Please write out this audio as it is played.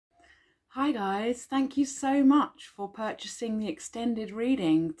Hi guys, thank you so much for purchasing the extended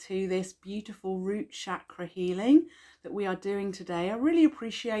reading to this beautiful root chakra healing that we are doing today. I really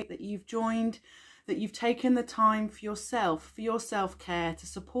appreciate that you've joined, that you've taken the time for yourself, for your self-care to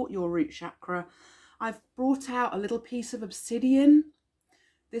support your root chakra. I've brought out a little piece of obsidian.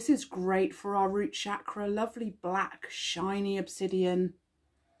 This is great for our root chakra, lovely black shiny obsidian.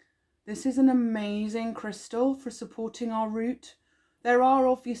 This is an amazing crystal for supporting our root. There are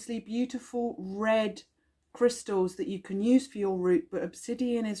obviously beautiful red crystals that you can use for your root, but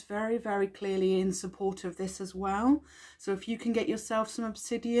obsidian is very, very clearly in support of this as well. So if you can get yourself some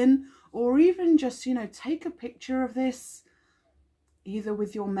obsidian, or even just, take a picture of this, either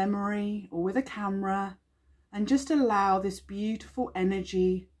with your memory or with a camera, and just allow this beautiful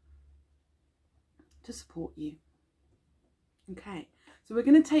energy to support you. Okay, so we're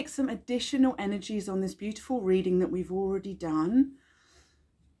going to take some additional energies on this beautiful reading that we've already done.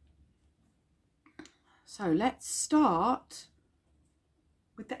 So let's start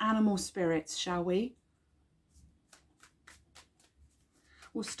with the animal spirits, shall we?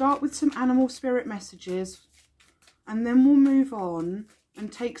 We'll start with some animal spirit messages, and then we'll move on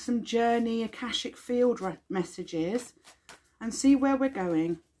and take some journey Akashic field messages and see where we're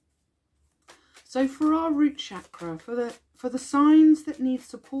going. So for our root chakra, for the signs that need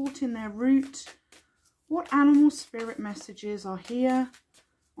support in their root, what animal spirit messages are here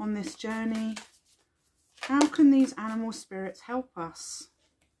on this journey? How can these animal spirits help us?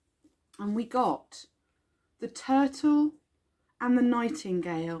 And we got the turtle and the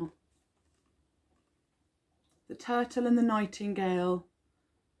nightingale. The turtle and the nightingale.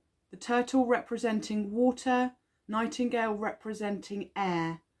 The turtle representing water, nightingale representing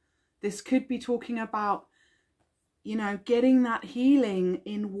air. This could be talking about, getting that healing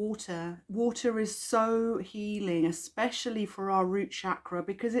in water. Water is so healing, especially for our root chakra,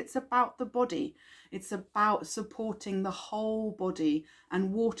 because it's about the body. It's about supporting the whole body,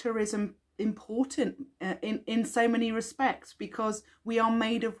 and water is important in so many respects because we are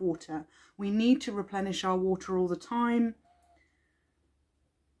made of water. We need to replenish our water all the time.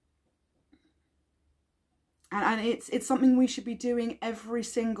 And it's something we should be doing every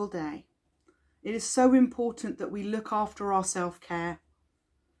single day. It is so important that we look after our self-care.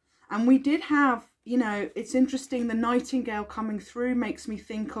 And we did have, it's interesting, the nightingale coming through makes me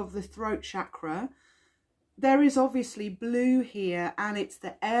think of the throat chakra. There is obviously blue here, and it's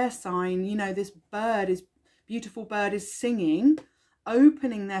the air sign. This beautiful bird is singing,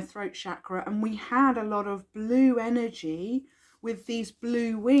 opening their throat chakra. And we had a lot of blue energy with these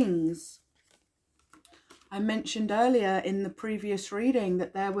blue wings. I mentioned earlier in the previous reading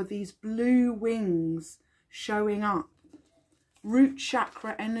that there were these blue wings showing up. Root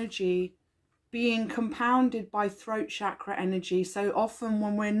chakra energy being compounded by throat chakra energy. So often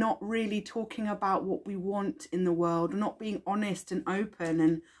when we're not really talking about what we want in the world, not being honest and open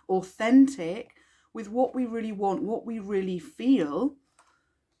and authentic with what we really want, what we really feel,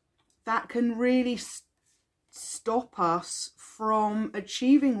 that can really stop us from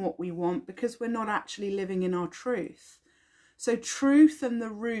achieving what we want because we're not actually living in our truth. So truth and the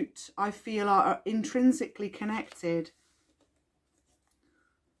root, I feel, are intrinsically connected.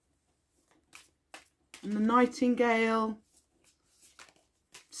 And the nightingale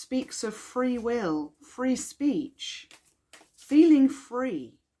speaks of free will, free speech, feeling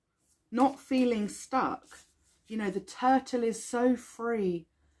free, not feeling stuck. The turtle is so free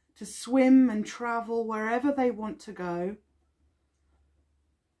to swim and travel wherever they want to go.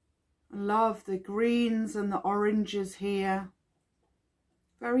 I love the greens and the oranges here.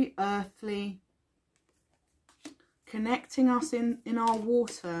 Very earthly. Connecting us in our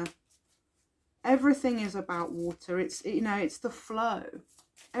water. Everything is about water. It's the flow.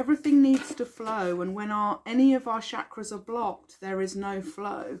 Everything needs to flow, and when any of our chakras are blocked, there is no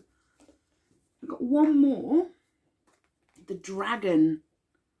flow. I've got one more. The dragon.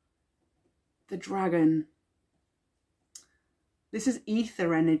 The dragon. This is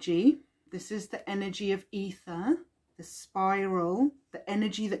ether energy. This is the energy of ether, the spiral, the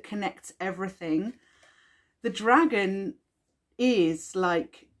energy that connects everything. The dragon is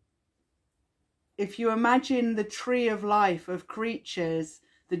like, if you imagine the tree of life of creatures,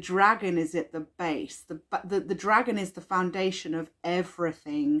 the dragon is at the base. The dragon is the foundation of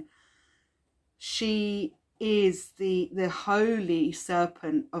everything. She is the holy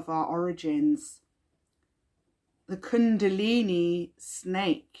serpent of our origins. The Kundalini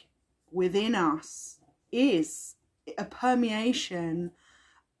snake within us is a permeation,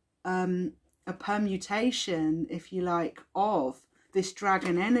 a permutation, if you like, of this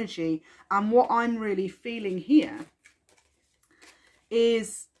dragon energy. And what I'm really feeling here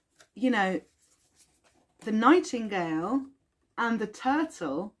is, you know, the nightingale and the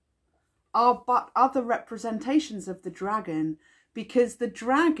turtle are but other representations of the dragon, because the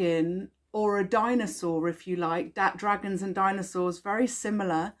dragon, or a dinosaur if you like, that dragons and dinosaurs very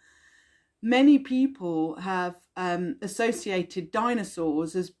similar. Many people have associated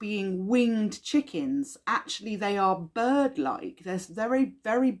dinosaurs as being winged chickens. Actually, they are bird-like. They're very,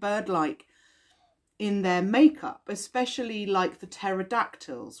 very bird-like in their makeup, especially like the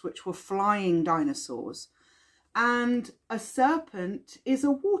pterodactyls, which were flying dinosaurs. And a serpent is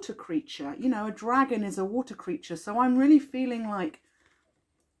a water creature. You know, a dragon is a water creature. So I'm really feeling like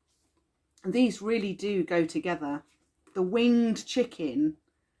these really do go together. The winged chicken,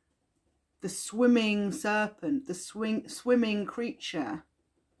 the swimming serpent, the swimming creature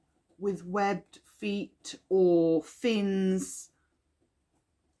with webbed feet or fins,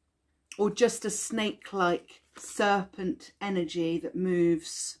 or just a snake-like serpent energy that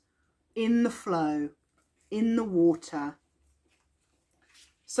moves in the flow, in the water.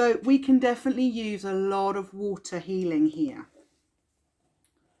 So we can definitely use a lot of water healing here.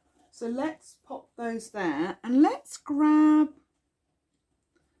 So let's pop those there, and let's grab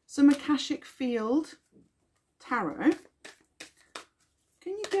some Akashic Field Tarot.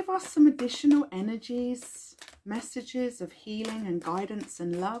 Can you give us some additional energies, messages of healing and guidance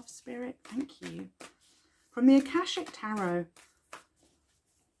and love, Spirit? Thank you. From the Akashic Tarot,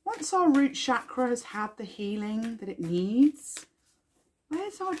 once our root chakra has had the healing that it needs,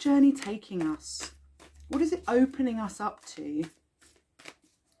 where's our journey taking us? What is it opening us up to?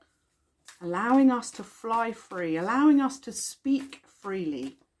 Allowing us to fly free, allowing us to speak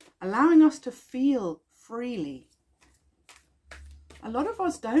freely, allowing us to feel freely. A lot of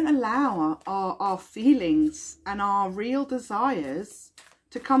us don't allow our feelings and our real desires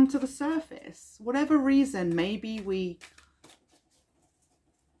to come to the surface. Whatever reason, maybe we're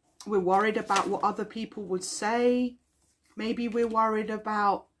worried about what other people would say. Maybe we're worried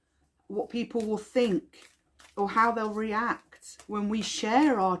about what people will think or how they'll react when we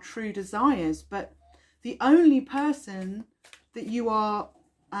share our true desires. But the only person that you are,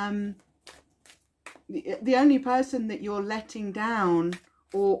 the only person that you're letting down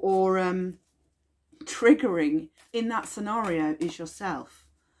or triggering in that scenario is yourself,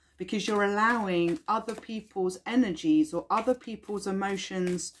 because you're allowing other people's energies or other people's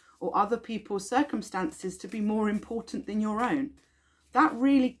emotions or other people's circumstances to be more important than your own. That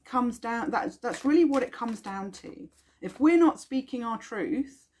really comes down, that's really what it comes down to. If we're not speaking our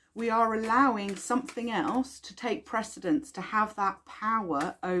truth, we are allowing something else to take precedence, to have that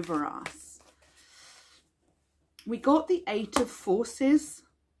power over us. We got the 8 of Forces,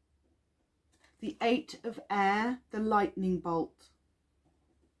 the 8 of Air, the lightning bolt.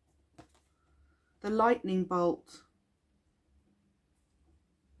 The lightning bolt.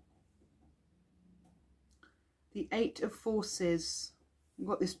 The 8 of Forces. We've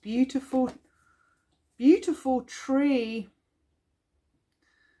got this beautiful, beautiful tree.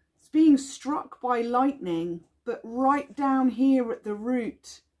 It's being struck by lightning, but right down here at the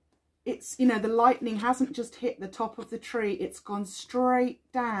root, it's, you know, the lightning hasn't just hit the top of the tree, it's gone straight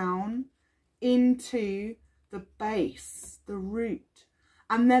down into the base, the root.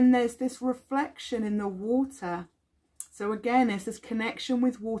 And then there's this reflection in the water. So again, it's this connection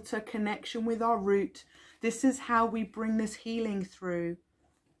with water, connection with our root. This is how we bring this healing through.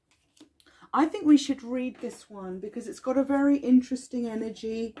 I think we should read this one because it's got a very interesting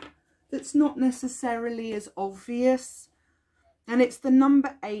energy that's not necessarily as obvious. And it's the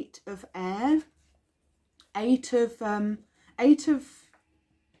number 8 of Air. 8 of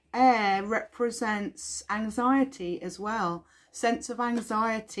Air represents anxiety as well. Sense of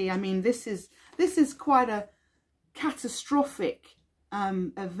anxiety. I mean, this is quite a catastrophic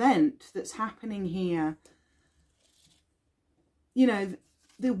event that's happening here. You know,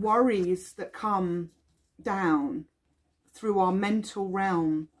 the worries that come down through our mental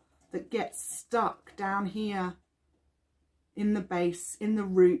realm that get stuck down here in the base, in the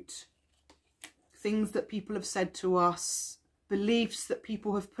root, things that people have said to us, beliefs that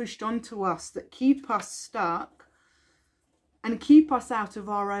people have pushed onto us that keep us stuck and keep us out of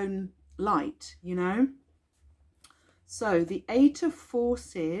our own light, you know. So the 8 of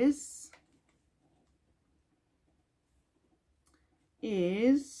Forces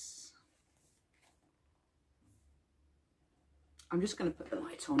is, I'm just going to put the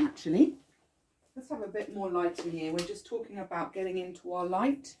light on actually. Let's have a bit more light in here. We're just talking about getting into our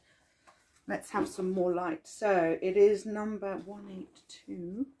light. Let's have some more light. So it is number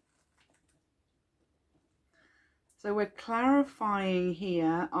 182. So we're clarifying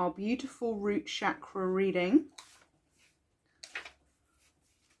here our beautiful root chakra reading.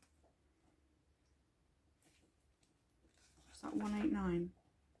 that 189?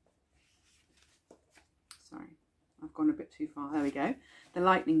 Sorry, I've gone a bit too far. There we go. The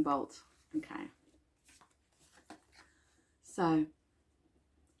lightning bolt. Okay. So,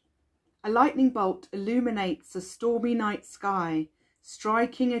 a lightning bolt illuminates a stormy night sky,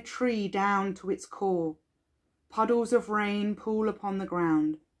 striking a tree down to its core. Puddles of rain pool upon the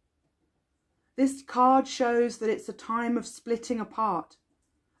ground. This card shows that it's a time of splitting apart,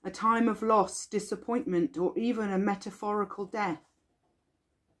 a time of loss, disappointment, or even a metaphorical death.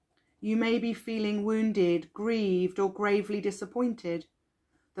 You may be feeling wounded, grieved, or gravely disappointed.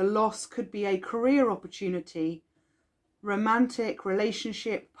 The loss could be a career opportunity, romantic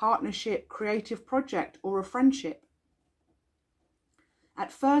relationship, partnership, creative project, or a friendship.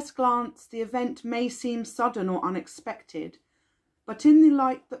 At first glance, the event may seem sudden or unexpected, but in the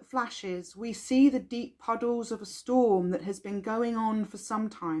light that flashes, we see the deep puddles of a storm that has been going on for some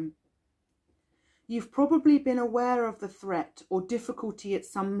time. You've probably been aware of the threat or difficulty at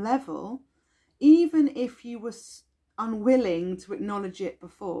some level, even if you were unwilling to acknowledge it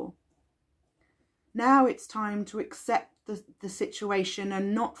before. Now it's time to accept the situation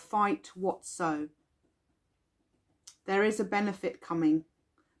and not fight what's so. There is a benefit coming,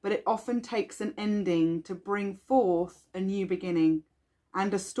 but it often takes an ending to bring forth a new beginning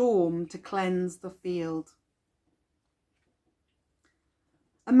and a storm to cleanse the field.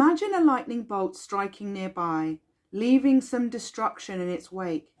 Imagine a lightning bolt striking nearby, leaving some destruction in its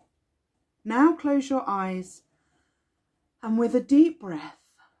wake. Now close your eyes and with a deep breath,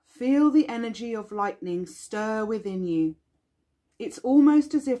 feel the energy of lightning stir within you. It's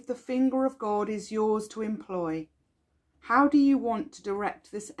almost as if the finger of God is yours to employ. How do you want to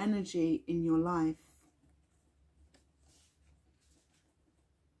direct this energy in your life?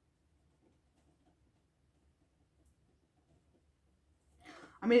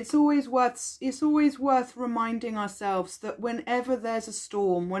 I mean, it's always worth reminding ourselves that whenever there's a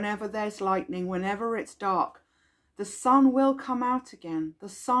storm, whenever there's lightning, whenever it's dark, the sun will come out again. The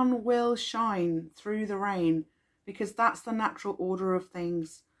sun will shine through the rain, because that's the natural order of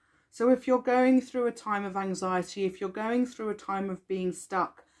things. So if you're going through a time of anxiety, if you're going through a time of being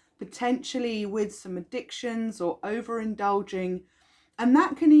stuck, potentially with some addictions or overindulging, and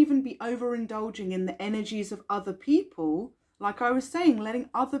that can even be overindulging in the energies of other people, like I was saying, letting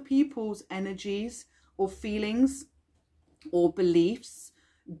other people's energies or feelings or beliefs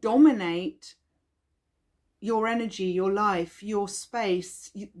dominate your energy, your life, your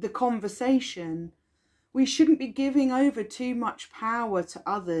space, the conversation. We shouldn't be giving over too much power to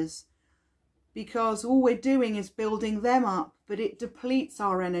others, because all we're doing is building them up, but it depletes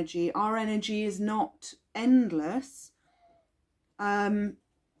our energy. Our energy is not endless. And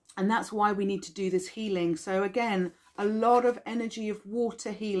that's why we need to do this healing. So again, a lot of energy of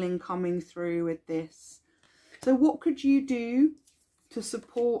water healing coming through with this. So what could you do to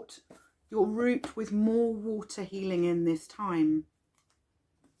support your root with more water healing in this time?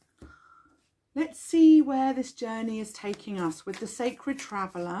 Let's see where this journey is taking us with the Sacred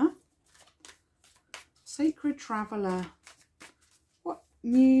Traveller. Sacred Traveller, what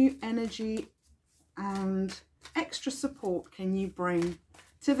new energy and extra support can you bring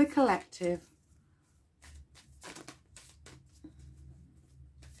to the collective?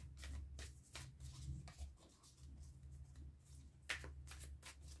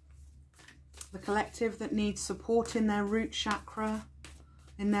 The collective that needs support in their root chakra,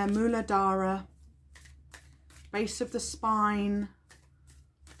 in their Muladhara, base of the spine,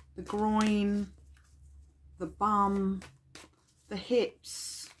 the groin, the bum, the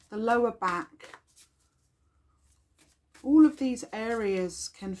hips, the lower back. All of these areas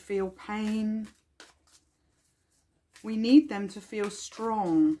can feel pain. We need them to feel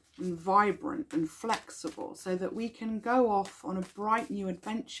strong and vibrant and flexible so that we can go off on a bright new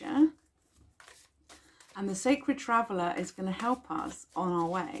adventure. And the Sacred Traveller is going to help us on our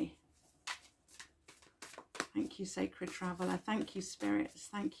way. Thank you, Sacred Traveller. Thank you, Spirits.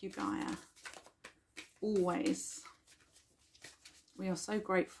 Thank you, Gaia. Always. We are so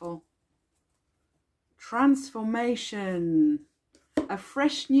grateful. Transformation. A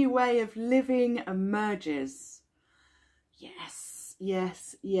fresh new way of living emerges. Yes,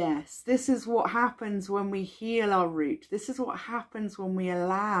 yes, yes. This is what happens when we heal our root. This is what happens when we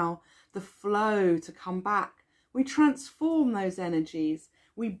allow the flow to come back. We transform those energies.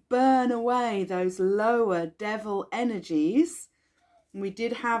 We burn away those lower devil energies. And we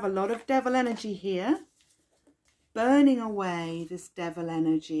did have a lot of devil energy here. Burning away this devil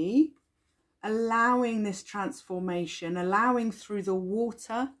energy. Allowing this transformation. Allowing through the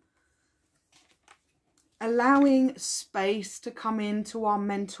water. Allowing space to come into our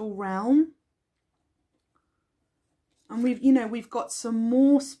mental realm. And we've got some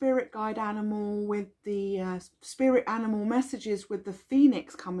more spirit guide animal with the spirit animal messages with the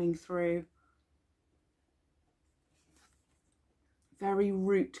phoenix coming through. Very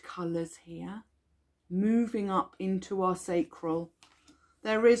root colours here, moving up into our sacral.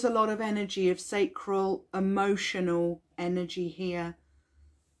 There is a lot of energy of sacral, emotional energy here.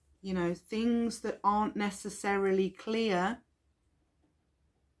 You know, things that aren't necessarily clear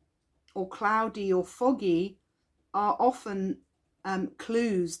or cloudy or foggy are often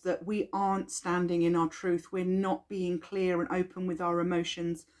clues that we aren't standing in our truth. We're not being clear and open with our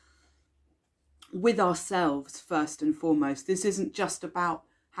emotions, with ourselves first and foremost. This isn't just about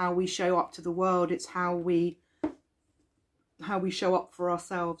how we show up to the world, it's how we show up for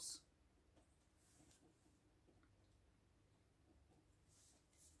ourselves.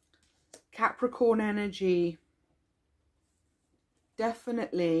 Capricorn energy.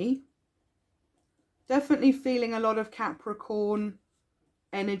 Definitely feeling a lot of Capricorn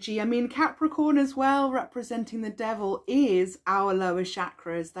energy. I mean, Capricorn as well, representing the devil, is our lower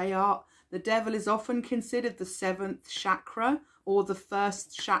chakras. The devil is often considered the 7th chakra or the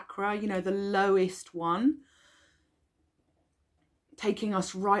 1st chakra, you know, the lowest one, taking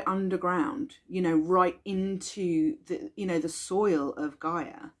us right underground, you know, right into the, you know, the soil of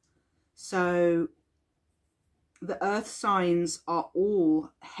Gaia. So the earth signs are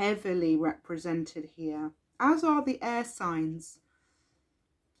all heavily represented here, as are the air signs.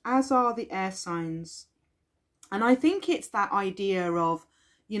 And I think it's that idea of,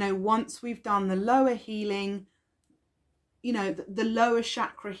 you know, once we've done the lower healing, you know, the lower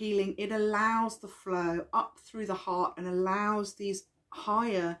chakra healing, it allows the flow up through the heart and allows these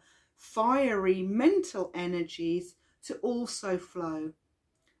higher fiery mental energies to also flow.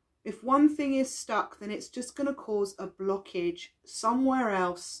 If one thing is stuck, then it's just going to cause a blockage somewhere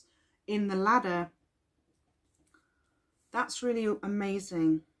else in the ladder. That's really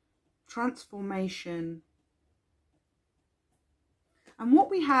amazing. Transformation. And what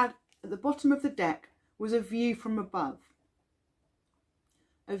we had at the bottom of the deck was a view from above.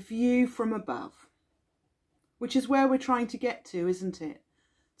 A view from above, which is where we're trying to get to, isn't it?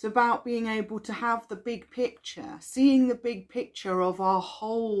 It's about being able to have the big picture, seeing the big picture of our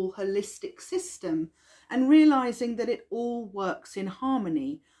whole holistic system and realizing that it all works in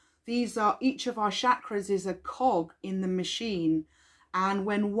harmony. Each of our chakras is a cog in the machine, and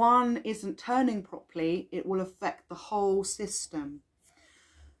when one isn't turning properly, it will affect the whole system.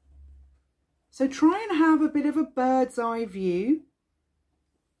 So try and have a bit of a bird's eye view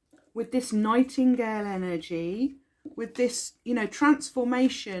with this nightingale energy, with this, you know,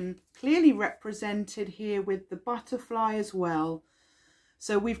 transformation clearly represented here with the butterfly as well.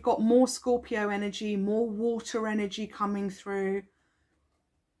 So we've got more Scorpio energy, more water energy coming through.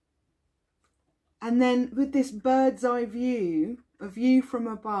 And then with this bird's eye view, a view from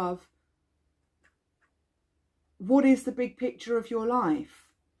above, what is the big picture of your life?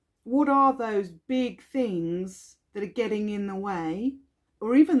 What are those big things that are getting in the way?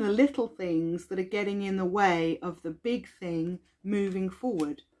 Or even the little things that are getting in the way of the big thing moving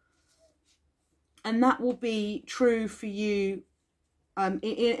forward. And that will be true for you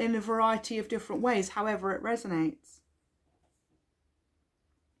in a variety of different ways, however it resonates.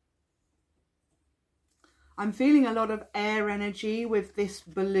 I'm feeling a lot of air energy with this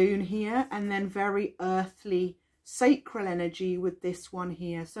balloon here, and then very earthly sacral energy with this one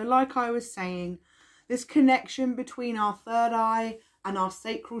here. So like I was saying, this connection between our third eye and our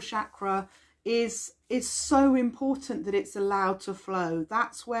sacral chakra is so important that it's allowed to flow.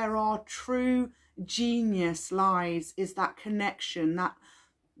 That's where our true genius lies, is that connection,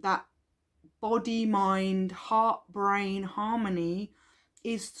 that body, mind, heart, brain harmony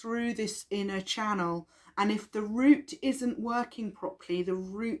is through this inner channel. And if the root isn't working properly, the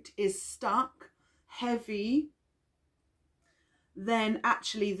root is stuck, heavy, then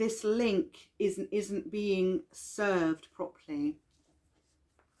actually this link isn't being served properly.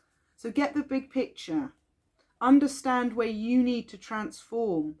 So get the big picture. Understand where you need to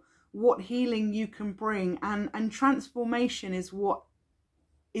transform, what healing you can bring, and transformation is what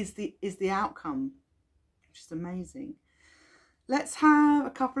is the outcome, which is amazing. Let's have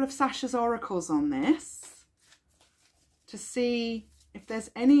a couple of Sasha's oracles on this to see if there's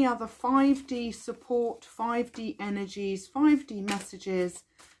any other 5D support, 5D energies, 5D messages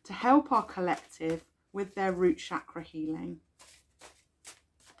to help our collective with their root chakra healing.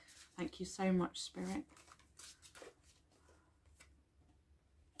 Thank you so much, Spirit.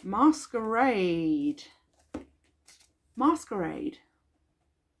 Masquerade. Masquerade.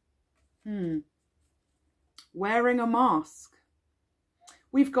 Wearing a mask.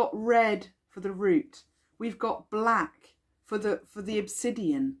 We've got red for the root. We've got black for the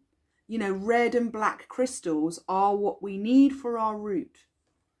obsidian. You know, red and black crystals are what we need for our root.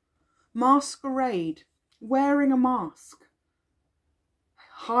 Masquerade, wearing a mask,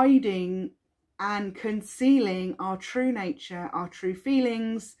 hiding and concealing our true nature, our true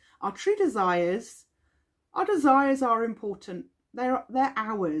feelings, our true desires. Our desires are important. They're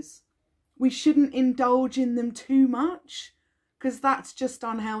ours. We shouldn't indulge in them too much, because that's just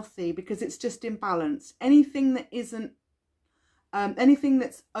unhealthy, because it's just imbalance. Anything that isn't, anything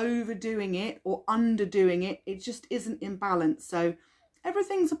that's overdoing it or underdoing it, it just isn't in balance. So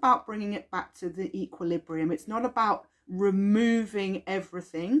everything's about bringing it back to the equilibrium. It's not about removing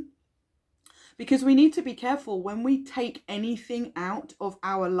everything, because we need to be careful when we take anything out of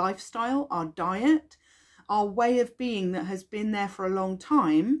our lifestyle, our diet, our way of being that has been there for a long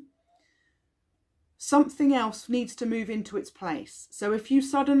time. Something else needs to move into its place. So if you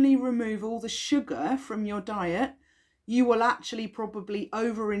suddenly remove all the sugar from your diet, you will actually probably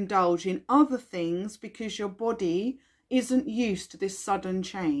overindulge in other things because your body isn't used to this sudden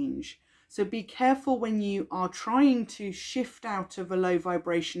change. So be careful when you are trying to shift out of a low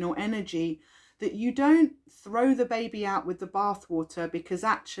vibrational energy, that you don't throw the baby out with the bathwater, because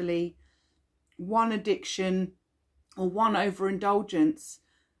actually one addiction or one overindulgence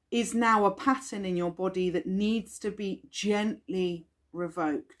is now a pattern in your body that needs to be gently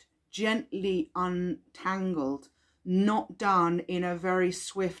revoked, gently untangled, not done in a very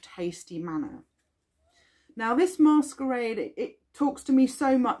swift, hasty manner. Now this masquerade, it talks to me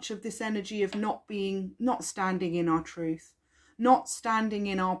so much of this energy of not standing in our truth, not standing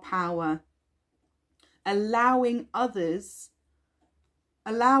in our power, allowing others,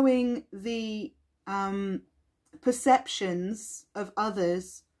 allowing the perceptions of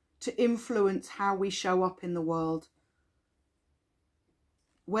others to influence how we show up in the world.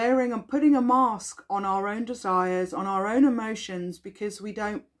 Wearing and putting a mask on our own desires, on our own emotions, because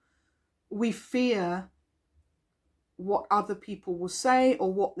we fear what other people will say,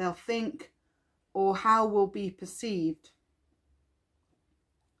 or what they'll think, or how we'll be perceived.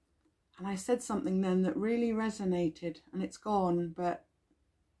 And I said something then that really resonated, and it's gone, but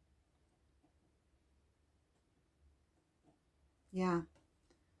yeah.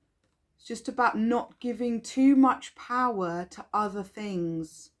 It's just about not giving too much power to other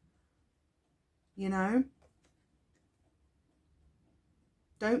things, you know?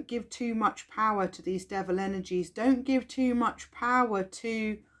 Don't give too much power to these devil energies. Don't give too much power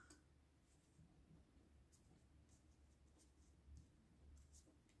to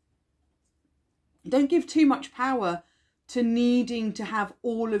needing to have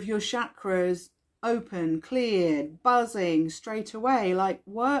all of your chakras open, cleared, buzzing straight away. Like,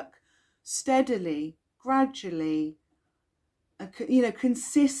 work steadily, gradually, you know,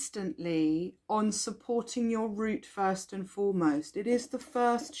 consistently on supporting your root first and foremost. It is the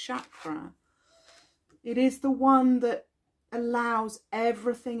first chakra. It is the one that allows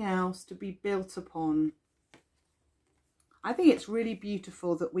everything else to be built upon. I think it's really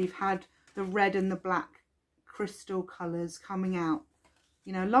beautiful that we've had the red and the black crystal colours coming out.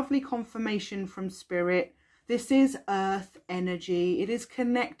 You know, lovely confirmation from Spirit. This is earth energy. It is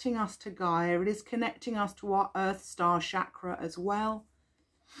connecting us to Gaia. It is connecting us to our earth star chakra as well.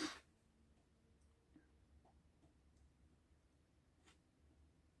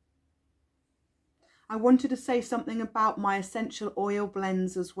 I wanted to say something about my essential oil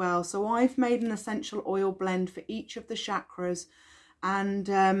blends as well. So I've made an essential oil blend for each of the chakras,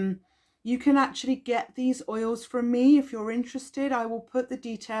 and you can actually get these oils from me if you're interested. I will put the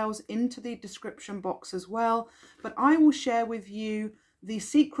details into the description box as well, but I will share with you the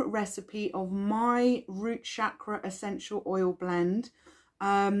secret recipe of my root chakra essential oil blend,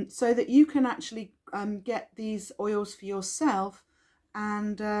 so that you can actually get these oils for yourself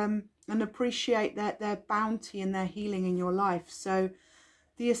and appreciate their bounty and their healing in your life. So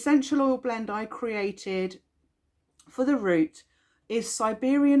the essential oil blend I created for the root is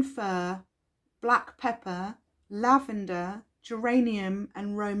Siberian fir, black pepper, lavender, geranium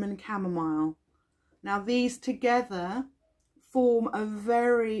and Roman chamomile. Now these together form a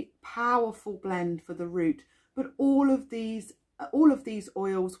very powerful blend for the root, but all of these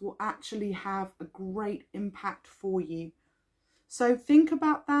oils will actually have a great impact for you. So think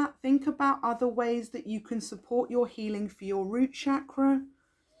about that. Think about other ways that you can support your healing for your root chakra.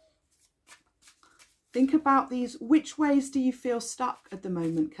 Think about these. Which ways do you feel stuck at the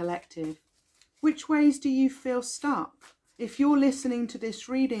moment, collective? Which ways do you feel stuck? If you're listening to this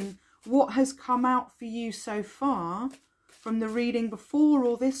reading, what has come out for you so far from the reading before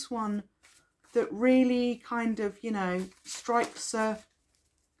or this one that really kind of, you know, strikes a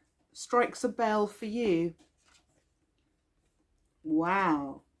strikes a bell for you?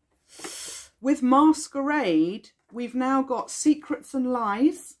 Wow. With Masquerade, we've now got Secrets and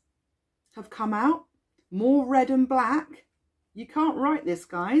Lies have come out. More red and black. You can't write this,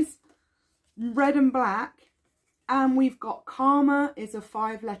 guys. Red and black. And we've got Karma is a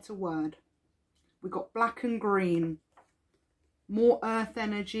 5-letter word. We've got black and green. More earth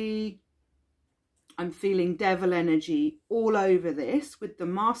energy. I'm feeling devil energy all over this with the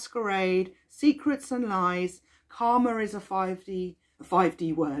Masquerade, Secrets and Lies. Karma is a 5D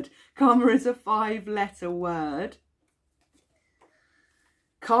word. Karma is a 5-letter word.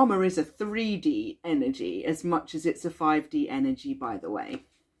 Karma is a 3D energy as much as it's a 5D energy, by the way.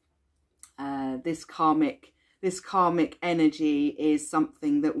 This karmic energy is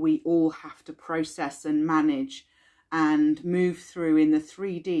something that we all have to process and manage and move through in the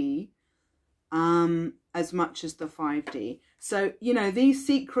 3D as much as the 5D. So, you know, these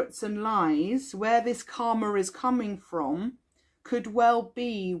secrets and lies, where this karma is coming from, could well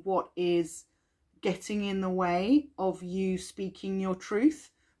be what is getting in the way of you speaking your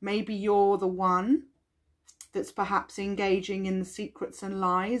truth. Maybe you're the one that's perhaps engaging in the secrets and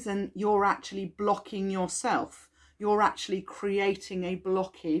lies, and you're actually blocking yourself. You're actually creating a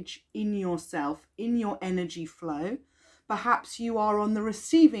blockage in yourself, in your energy flow. Perhaps you are on the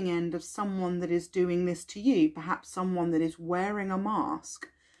receiving end of someone that is doing this to you. Perhaps someone that is wearing a mask.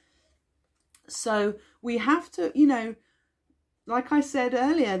 So we have to, you know, like I said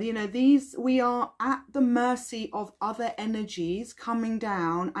earlier, you know, we are at the mercy of other energies coming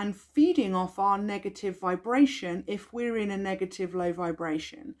down and feeding off our negative vibration if we're in a negative low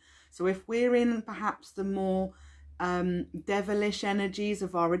vibration. So if we're in perhaps the more devilish energies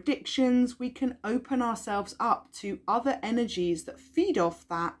of our addictions, we can open ourselves up to other energies that feed off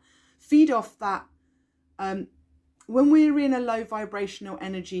that. When we're in a low vibrational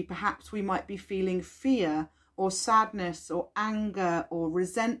energy, perhaps we might be feeling fear or sadness or anger or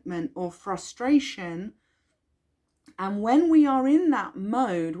resentment or frustration. And when we are in that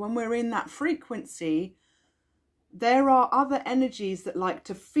mode, when we're in that frequency, there are other energies that like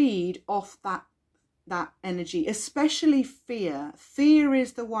to feed off that energy, especially fear. Fear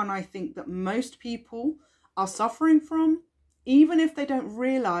is the one I think that most people are suffering from, even if they don't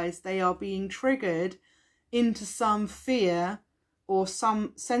realize they are being triggered into some fear or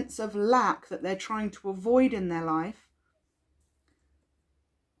some sense of lack that they're trying to avoid in their life.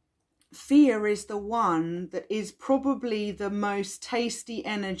 Fear is the one that is probably the most tasty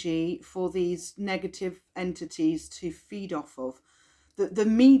energy for these negative entities to feed off of. The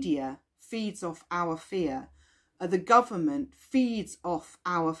media feeds off our fear. The government feeds off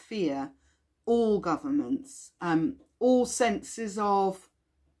our fear. All governments, all senses of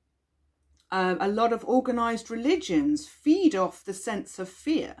a lot of organized religions feed off the sense of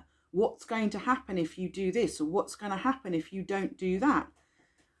fear. What's going to happen if you do this, or what's going to happen if you don't do that?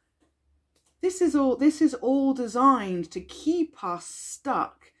 This is all designed to keep us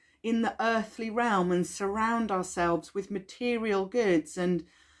stuck in the earthly realm and surround ourselves with material goods and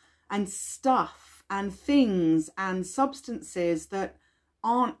stuff and things and substances that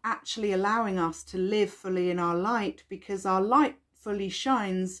aren't actually allowing us to live fully in our light, because our light fully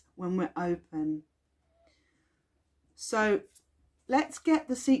shines when we're open. So let's get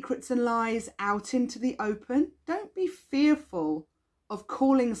the secrets and lies out into the open. Don't be fearful of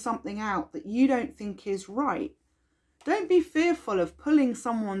calling something out that you don't think is right. Don't be fearful of pulling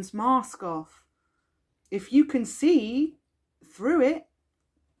someone's mask off. If you can see through it,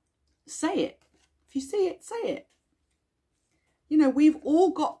 say it. If you see it, say it. You know, we've all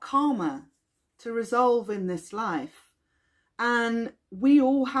got karma to resolve in this life. And we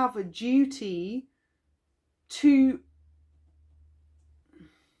all have a duty to...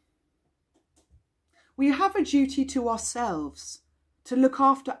 We have a duty to ourselves to look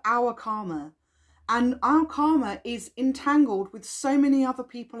after our karma. And our karma is entangled with so many other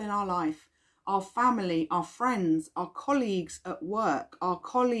people in our life. Our family, our friends, our colleagues at work, our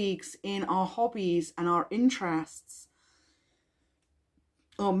colleagues in our hobbies and our interests,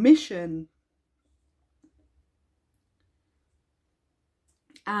 our mission.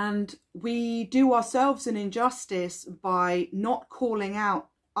 And we do ourselves an injustice by not calling out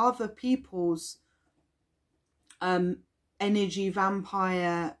other people's energy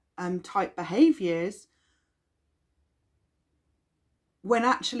vampire type behaviors, when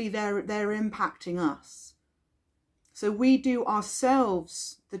actually they're impacting us. So we do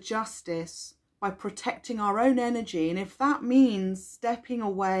ourselves the justice by protecting our own energy. And if that means stepping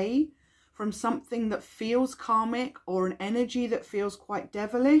away from something that feels karmic, or an energy that feels quite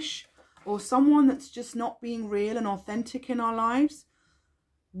devilish, or someone that's just not being real and authentic in our lives,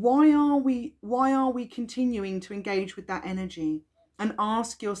 Why are we continuing to engage with that energy? And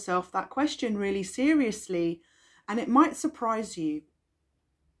ask yourself that question really seriously, and it might surprise you.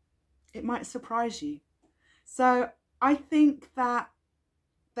 It might surprise you. So I think that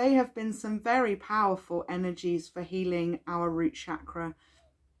they have been some very powerful energies for healing our root chakra.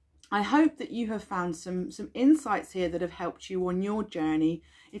 I hope that you have found some insights here that have helped you on your journey.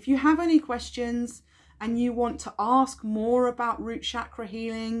 If you have any questions and you want to ask more about root chakra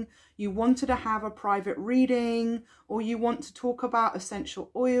healing, you wanted to have a private reading, or you want to talk about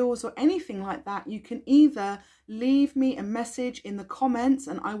essential oils or anything like that, you can either leave me a message in the comments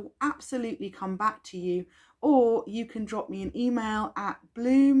and I will absolutely come back to you, or you can drop me an email at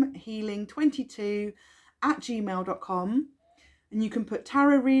bloomhealing22@gmail.com, and you can put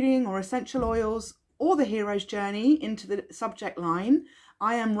tarot reading or essential oils or the hero's journey into the subject line.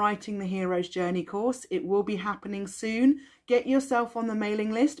 I am writing the hero's journey course. It will be happening soon. Get yourself on the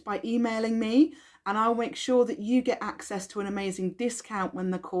mailing list by emailing me, and I'll make sure that you get access to an amazing discount when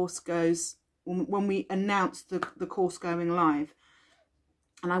the course goes, when we announce the course going live.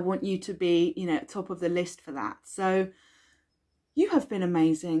 And I want you to be, you know, at the top of the list for that. So you have been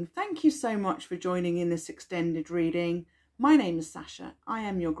amazing. Thank you so much for joining in this extended reading. My name is Sasha. I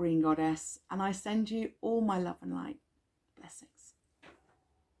am your green goddess, and I send you all my love and light. Blessings.